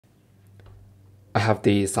I have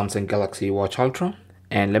the Samsung Galaxy Watch Ultra,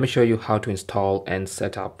 and let me show you how to install and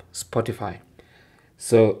set up Spotify.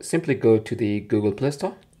 So simply go to the Google Play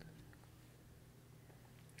Store,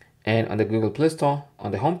 and on the Google Play Store,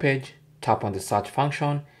 on the home page, tap on the search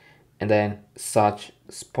function and then search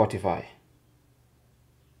Spotify.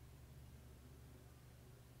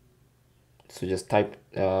 So just type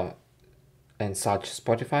and search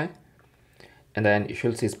Spotify, and then you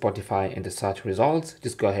should see Spotify in the search results.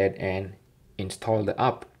 Just go ahead and install the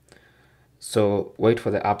app. So wait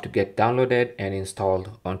for the app to get downloaded and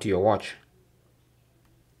installed onto your watch.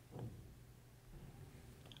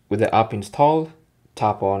 With the app installed,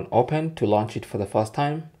 tap on open to launch it for the first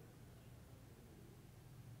time.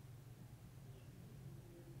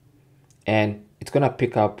 And it's gonna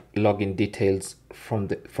pick up login details from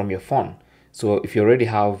your phone. So if you already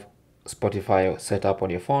have Spotify set up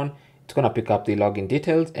on your phone, it's gonna pick up the login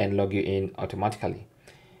details and log you in automatically.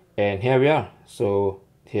 And here we are. So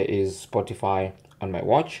here is Spotify on my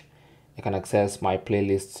watch. I can access my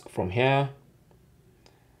playlists from here,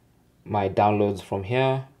 my downloads from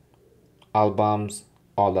here, albums,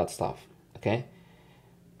 all that stuff. Okay.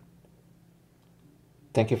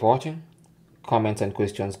 Thank you for watching. Comments and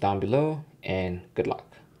questions down below, and good luck.